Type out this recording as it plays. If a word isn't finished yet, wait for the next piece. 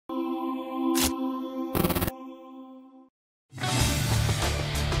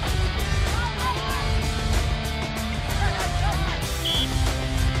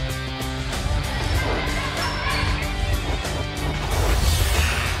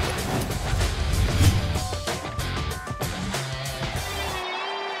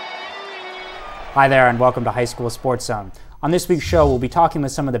Hi there and welcome to High School Sports Zone. On this week's show, we'll be talking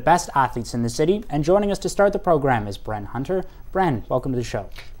with some of the best athletes in the city, and joining us to start the program is Bren Hunter. Bren, welcome to the show.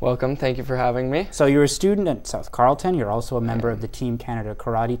 Welcome, thank you for having me. So you're a student at South Carleton, you're also a member of the Team Canada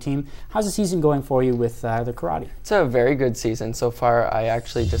karate team. How's the season going for you with the karate? It's a very good season so far. I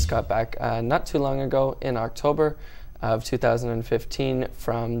actually just got back not too long ago in October of 2015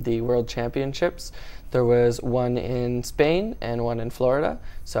 from the World Championships. There was one in Spain and one in Florida,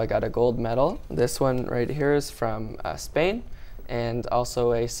 so I got a gold medal. This one right here is from Spain, and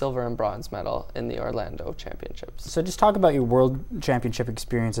also a silver and bronze medal in the Orlando Championships. So just talk about your World Championship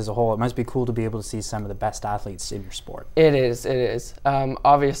experience as a whole. It must be cool to be able to see some of the best athletes in your sport. It is, it is.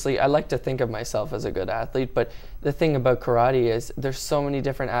 Obviously, I like to think of myself as a good athlete, but the thing about karate is there's so many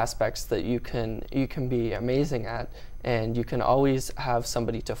different aspects that you can be amazing at, and you can always have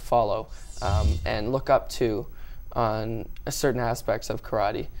somebody to follow and look up to on certain aspects of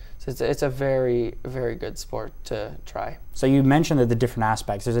karate. So it's a very, very good sport to try. So you mentioned that the different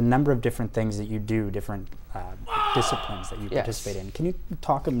aspects, there's a number of different things that you do, different disciplines that you participate in. Can you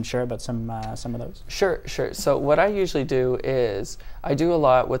talk and share about some of those? Sure. So what I usually do is I do a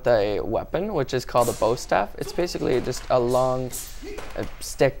lot with a weapon, which is called a bow staff. It's basically just a long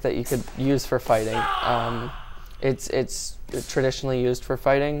stick that you could use for fighting. It's traditionally used for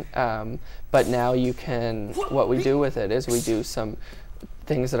fighting, but now you can, what we do with it is we do some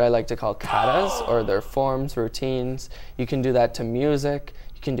things that I like to call katas, or their forms, routines. You can do that to music.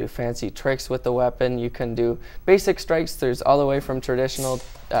 You can do fancy tricks with the weapon. You can do basic strikes. There's all the way from traditional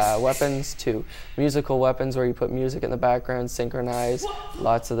weapons to musical weapons where you put music in the background, synchronize,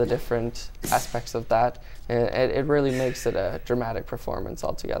 lots of the different aspects of that. And it really makes it a dramatic performance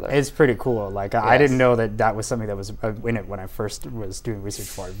altogether. It's pretty cool. Like, yes. I didn't know that was something that was in it when I first was doing research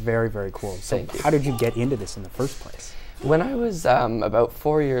for it. Very, very cool. So Thank you. How did you get into this in the first place? When I was about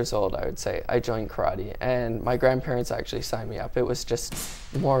 4 years old, I would say, I joined karate, and my grandparents actually signed me up. It was just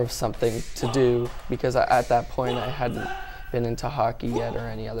more of something to do because at that point I hadn't been into hockey yet or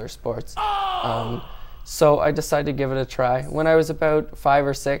any other sports. So I decided to give it a try. When I was about 5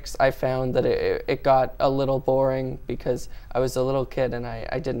 or 6, I found that it got a little boring because I was a little kid and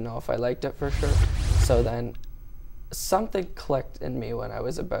I didn't know if I liked it for sure. So then something clicked in me when I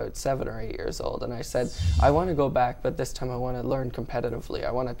was about 7 or 8 years old, and I said, I want to go back, but this time I want to learn competitively.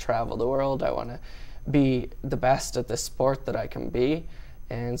 I want to travel the world. I want to be the best at this sport that I can be,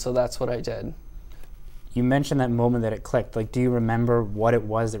 and so that's what I did. You mentioned that moment that it clicked. Like, do you remember what it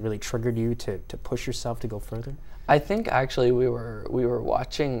was that really triggered you to push yourself to go further? I think actually we were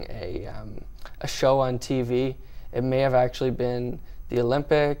watching a show on TV. It may have actually been the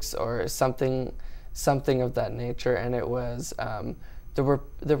Olympics or something of that nature, and it was there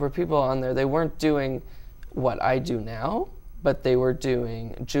were people on there. They weren't doing what I do now, but they were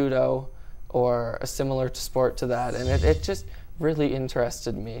doing judo or a similar sport to that, and it just really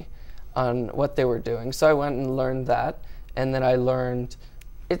interested me on what they were doing. So I went and learned that, and then I learned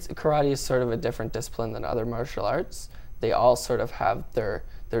karate is sort of a different discipline than other martial arts. They all sort of have their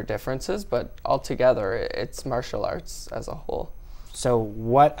differences, but altogether it's martial arts as a whole. So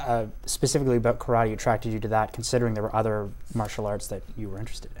what specifically about karate attracted you to that, considering there were other martial arts that you were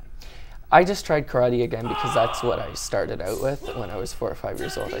interested in? I just tried karate again because that's what I started out with. When I was 4 or 5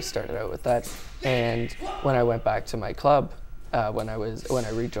 years old, I started out with that. And when I went back to my club, when I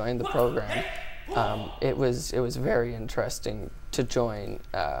rejoined the program, it was very interesting to join,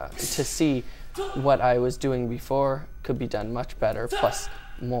 to see what I was doing before could be done much better, plus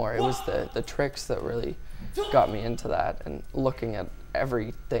more. It was the tricks that really got me into that, and looking at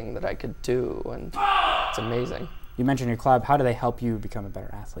everything that I could do, and it's amazing. You mentioned your club. How do they help you become a better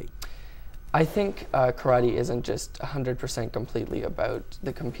athlete? I think karate isn't just 100% completely about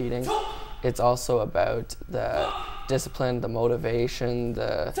the competing. It's also about the discipline, the motivation,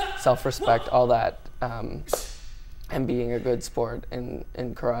 the self-respect, all that, and being a good sport in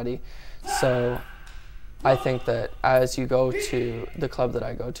karate. So I think that as you go to the club that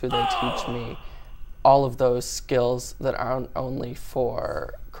I go to, they teach me all of those skills that aren't only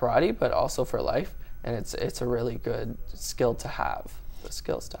for karate, but also for life. And it's a really good skill to have, the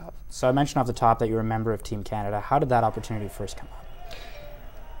skills to have. So I mentioned off the top that you're a member of Team Canada. How did that opportunity first come up?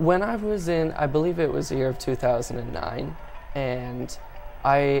 When I was in, I believe it was the year of 2009, and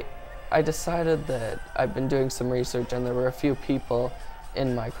I decided that I'd been doing some research, and there were a few people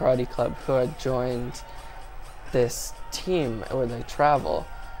in my karate club who had joined this team where they travel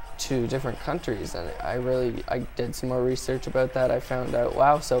to different countries, and I did some more research about that. I found out,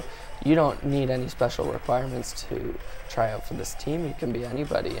 wow, so you don't need any special requirements to try out for this team. You can be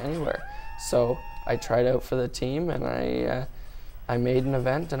anybody, anywhere. So I tried out for the team, and I made an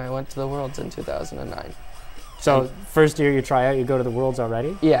event and I went to the Worlds in 2009. So first year you try out, you go to the Worlds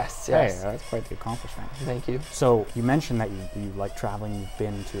already? Yes, yes. Hey, that's quite the accomplishment. Thank you. So you mentioned that you like traveling, you've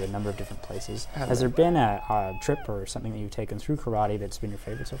been to a number of different places. Has there been a trip or something that you've taken through karate that's been your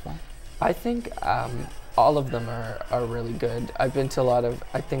favorite so far? I think all of them are really good. I've been to a lot of,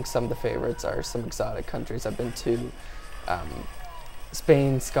 I think some of the favorites are some exotic countries. I've been to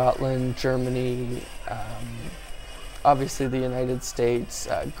Spain, Scotland, Germany, obviously the United States,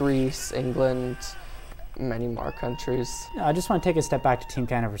 Greece, England, many more countries. I just want to take a step back to Team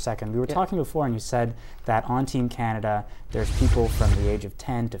Canada for a second. We were talking before and you said that on Team Canada there's people from the age of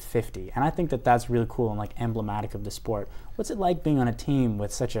 10 to 50, and I think that that's really cool and like emblematic of the sport. What's it like being on a team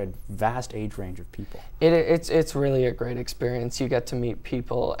with such a vast age range of people? It's really a great experience. You get to meet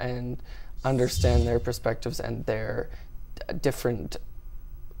people and understand their perspectives and their different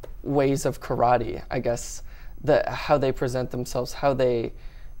ways of karate, I guess, how they present themselves, how they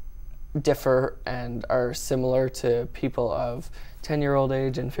differ and are similar to people of 10-year-old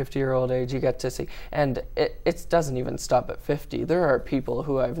age and 50-year-old age. You get to see, and it doesn't even stop at 50. There are people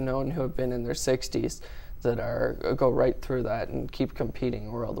who I've known who have been in their 60s that go right through that and keep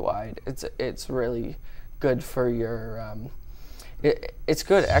competing worldwide. It's really good for your it's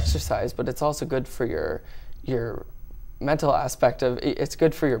good exercise, but it's also good for your mental aspect of it's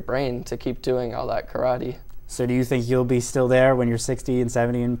good for your brain to keep doing all that karate. So do you think you'll be still there when you're 60 and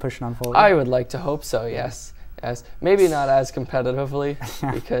 70 and pushing on forward? I would like to hope so, yes. Yes. Maybe not as competitively,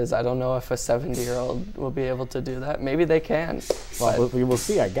 because I don't know if a 70-year-old will be able to do that. Maybe they can. Well, we will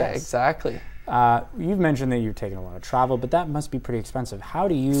see, I guess. Yeah, exactly. You've mentioned that you're taking a lot of travel, but that must be pretty expensive. How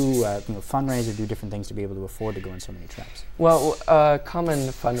do you, fundraise or do different things to be able to afford to go on so many trips? Well, a common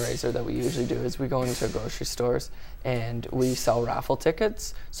fundraiser that we usually do is we go into grocery stores and we sell raffle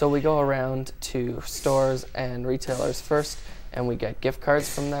tickets. So we go around to stores and retailers first, and we get gift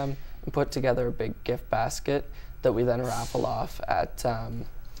cards from them and put together a big gift basket that we then raffle off at.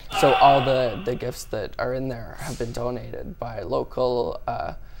 So all the gifts that are in there have been donated by local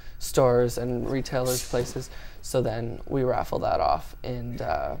stores and retailers, places. So then we raffle that off in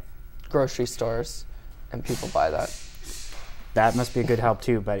grocery stores, and people buy that. That must be a good help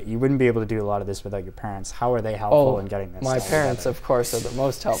too, but you wouldn't be able to do a lot of this without your parents. How are they helpful in getting this? My parents, of course, are the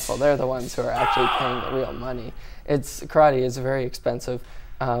most helpful. They're the ones who are actually paying the real money. Karate is very expensive.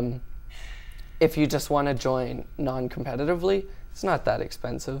 If you just want to join non-competitively, it's not that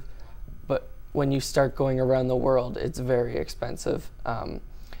expensive. But when you start going around the world, it's very expensive.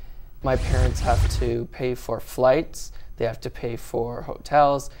 My parents have to pay for flights, they have to pay for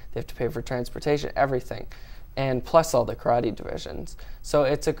hotels, they have to pay for transportation, everything, and plus all the karate divisions. So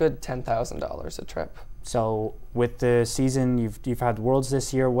it's a good $10,000 a trip. So with the season, you've had Worlds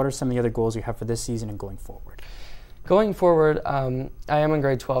this year. What are some of the other goals you have for this season and going forward? Going forward, I am in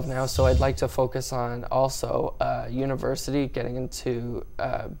grade 12 now, so I'd like to focus on also university. Getting into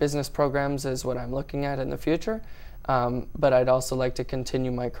business programs is what I'm looking at in the future. But I'd also like to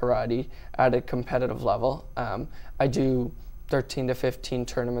continue my karate at a competitive level. I do 13 to 15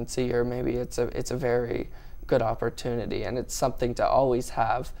 tournaments a year. Maybe it's a very good opportunity, and it's something to always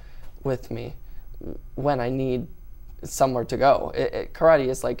have with me when I need somewhere to go. Karate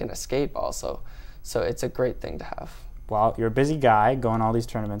is like an escape also, so it's a great thing to have. Well, you're a busy guy going all these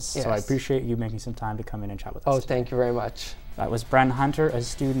tournaments, yes. So I appreciate you making some time to come in and chat with us. Oh, thank you very much. That was Bren Hunter, a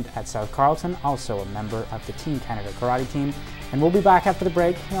student at South Carleton, also a member of the Team Canada karate team. And we'll be back after the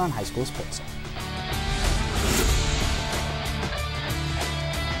break here on High School Sports Zone.